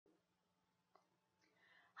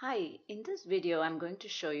Hi, in this video I'm going to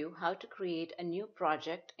show you how to create a new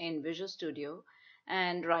project in Visual Studio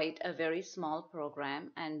and write a very small program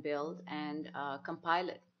and build and compile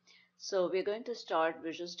it. So we're going to start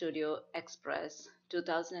Visual Studio Express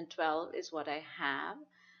 2012 is what I have.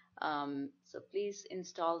 So please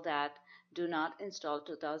install that. Do not install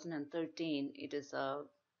 2013. It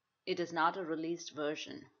is not a released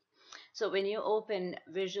version. So when you open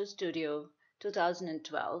Visual Studio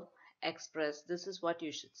 2012 Express, this is what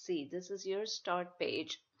you should see. This is your start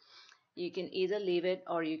page. You can either leave it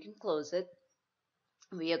or you can close it.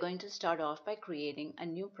 We are going to start off by creating a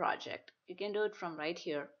new project. You can do it from right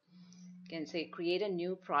here. You can say create a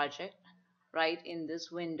new project right in this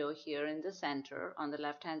window here in the center on the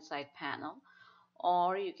left hand side panel,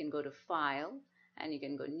 or you can go to File and you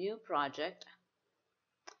can go New Project,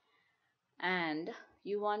 and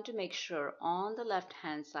you want to make sure on the left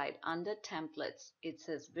hand side under templates it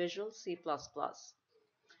says Visual C++,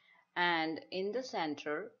 and in the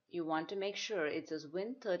center you want to make sure it says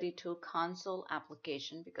Win32 console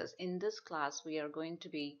application, because in this class we are going to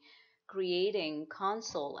be creating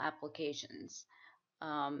console applications.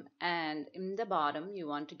 And in the bottom you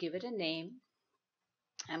want to give it a name.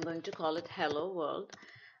 I'm going to call it Hello World.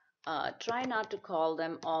 Try not to call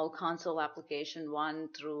them all console application 1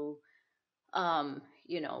 through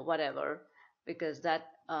whatever, because that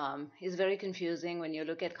is very confusing. When you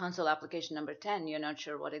look at console application number 10, you're not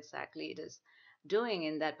sure what exactly it is doing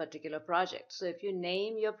in that particular project. So if you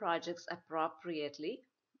name your projects appropriately,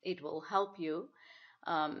 it will help you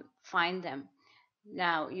find them.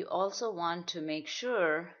 Now, you also want to make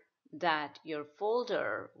sure that your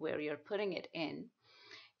folder where you're putting it in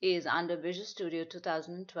is under Visual Studio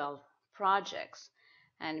 2012 projects.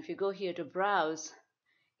 And if you go here to browse,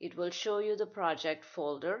 it will show you the project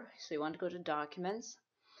folder. So you want to go to Documents.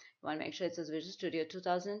 You want to make sure it says Visual Studio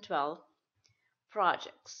 2012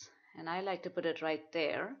 Projects. And I like to put it right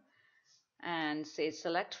there and say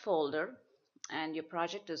Select Folder. And your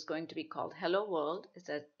project is going to be called Hello World.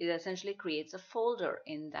 It essentially creates a folder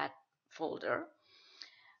in that folder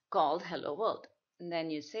called Hello World. And then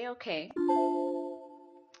you say OK.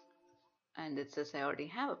 And it says I already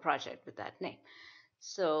have a project with that name.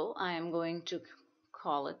 So I am going to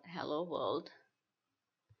call it Hello World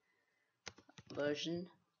version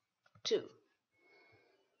 2.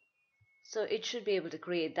 So it should be able to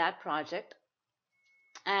create that project.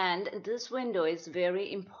 And this window is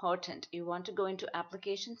very important. You want to go into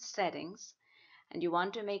Application Settings and you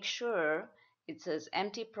want to make sure it says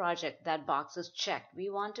Empty Project. That box is checked. We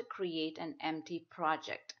want to create an empty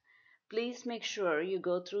project. Please make sure you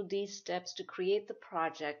go through these steps to create the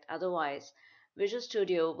project. Otherwise, Visual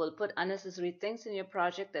Studio will put unnecessary things in your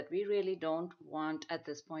project that we really don't want at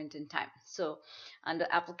this point in time. So under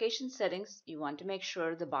Application Settings, you want to make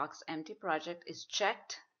sure the box Empty Project is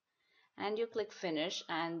checked, and you click Finish,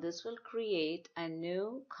 and this will create a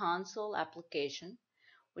new console application,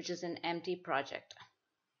 which is an empty project.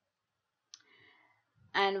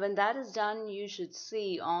 And when that is done, you should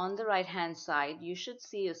see on the right hand side, you should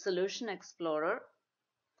see a Solution Explorer,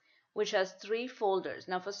 which has 3 folders.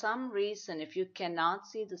 Now, for some reason, if you cannot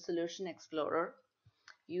see the Solution Explorer,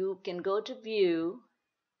 you can go to View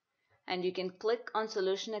and you can click on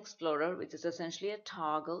Solution Explorer, which is essentially a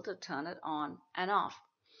toggle to turn it on and off.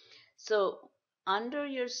 So under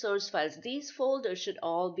your source files, these folders should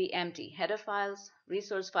all be empty. Header files,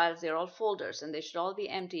 resource files, they're all folders and they should all be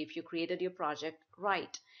empty if you created your project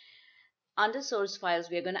right. Under source files,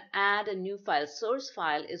 we are going to add a new file. Source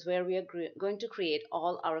file is where we are going to create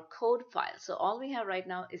all our code files. So all we have right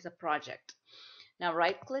now is a project. Now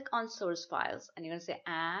right click on source files and you're going to say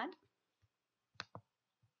add.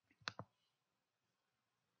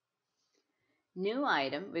 New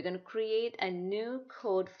item. We're going to create a new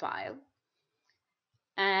code file.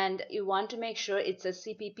 And you want to make sure it's a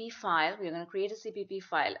CPP file. We're going to create a CPP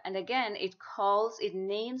file. And again, it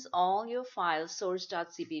names all your files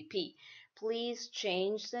source.cpp. Please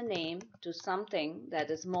change the name to something that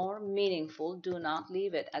is more meaningful. Do not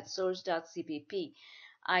leave it at source.cpp.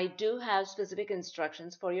 I do have specific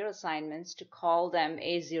instructions for your assignments to call them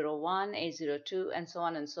A01, A02, and so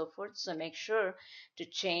on and so forth. So make sure to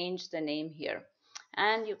change the name here.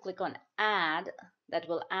 And you click on Add. That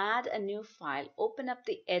will add a new file. Open up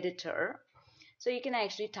the editor so you can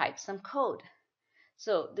actually type some code.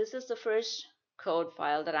 So this is the first code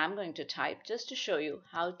file that I'm going to type just to show you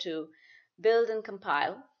how to build and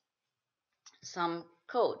compile some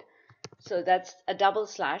code. So that's a double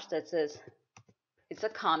slash that says, it's a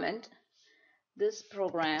comment. This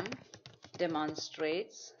program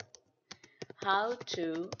demonstrates how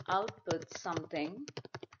to output something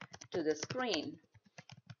to the screen.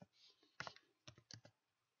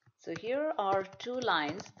 So here are two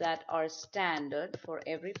lines that are standard for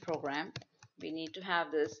every program. We need to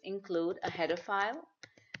have this include a header file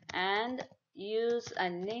and use a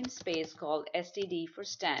namespace called std for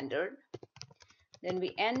standard. Then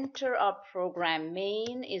we enter our program.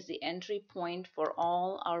 Main is the entry point for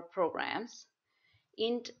all our programs.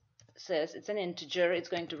 Int says it's an integer, it's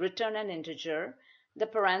going to return an integer. The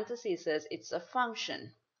parenthesis says it's a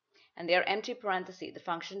function, and they are empty parentheses. The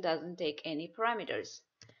function doesn't take any parameters.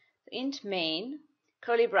 Int main,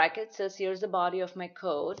 curly bracket says here's the body of my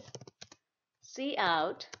code.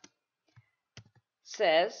 Cout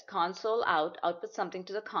says console out, output something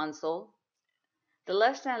to the console. The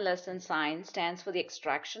less than sign stands for the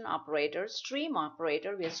extraction operator. Stream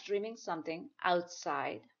operator, we are streaming something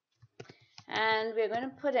outside. And we're going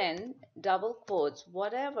to put in double quotes,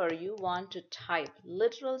 whatever you want to type,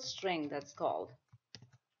 literal string that's called.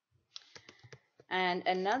 And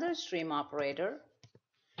another stream operator,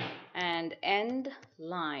 and end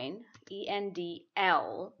line,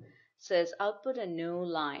 ENDL, says output a new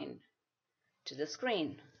line to the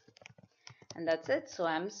screen. And that's it. So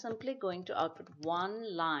I'm simply going to output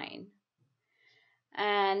one line.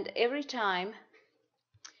 And every time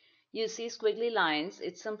you see squiggly lines,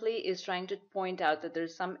 it simply is trying to point out that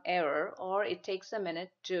there's some error, or it takes a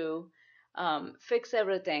minute to fix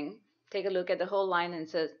everything, take a look at the whole line and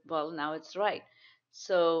says, well, now it's right.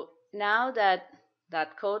 So now that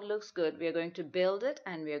that code looks good, we are going to build it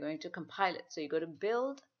and we are going to compile it. So you go to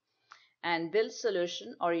build and build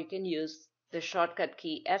solution, or you can use the shortcut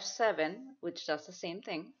key F7, which does the same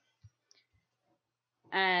thing.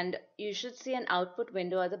 And you should see an output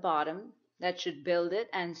window at the bottom that should build it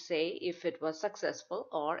and say if it was successful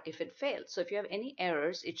or if it failed. So if you have any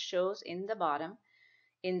errors, it shows in the bottom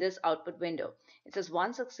in this output window. It says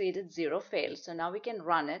 1 succeeded, 0 failed. So now we can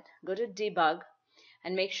run it. Go to debug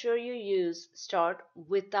and make sure you use start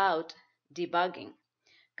without debugging.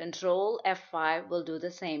 Control F5 will do the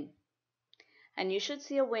same. And you should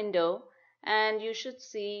see a window and you should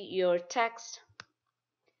see your text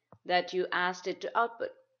that you asked it to output.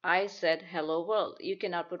 I said hello world. You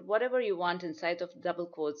can output whatever you want inside of double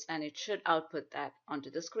quotes and it should output that onto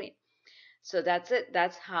the screen. So that's it.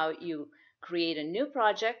 That's how you create a new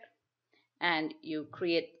project and you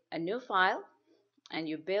create a new file and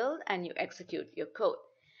you build and you execute your code.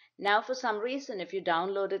 Now for some reason, if you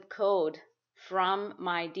downloaded code from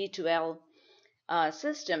my D2L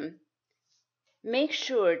system, make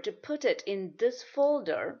sure to put it in this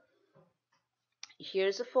folder.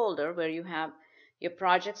 Here's a folder where you have your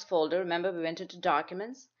projects folder. Remember, we went into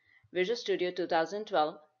documents, Visual Studio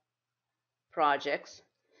 2012 projects,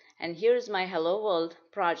 and here's my Hello World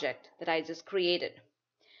project that I just created.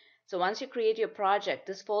 So once you create your project,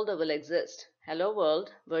 this folder will exist, Hello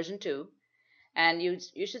World version 2, and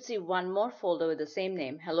you should see one more folder with the same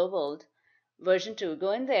name, Hello World version 2.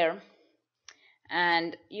 Go in there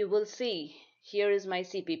and you will see here is my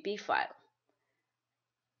CPP file.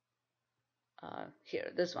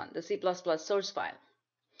 Here, this one, the C++ source file.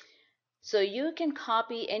 So you can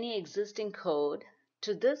copy any existing code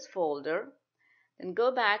to this folder, then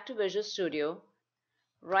go back to Visual Studio,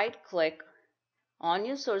 right click on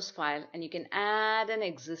your source file, and you can add an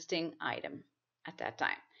existing item at that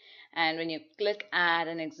time. And when you click add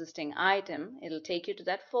an existing item, it'll take you to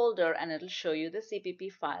that folder and it'll show you the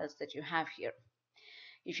CPP files that you have here.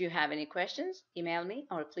 If you have any questions, email me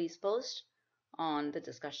or please post on the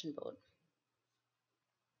discussion board.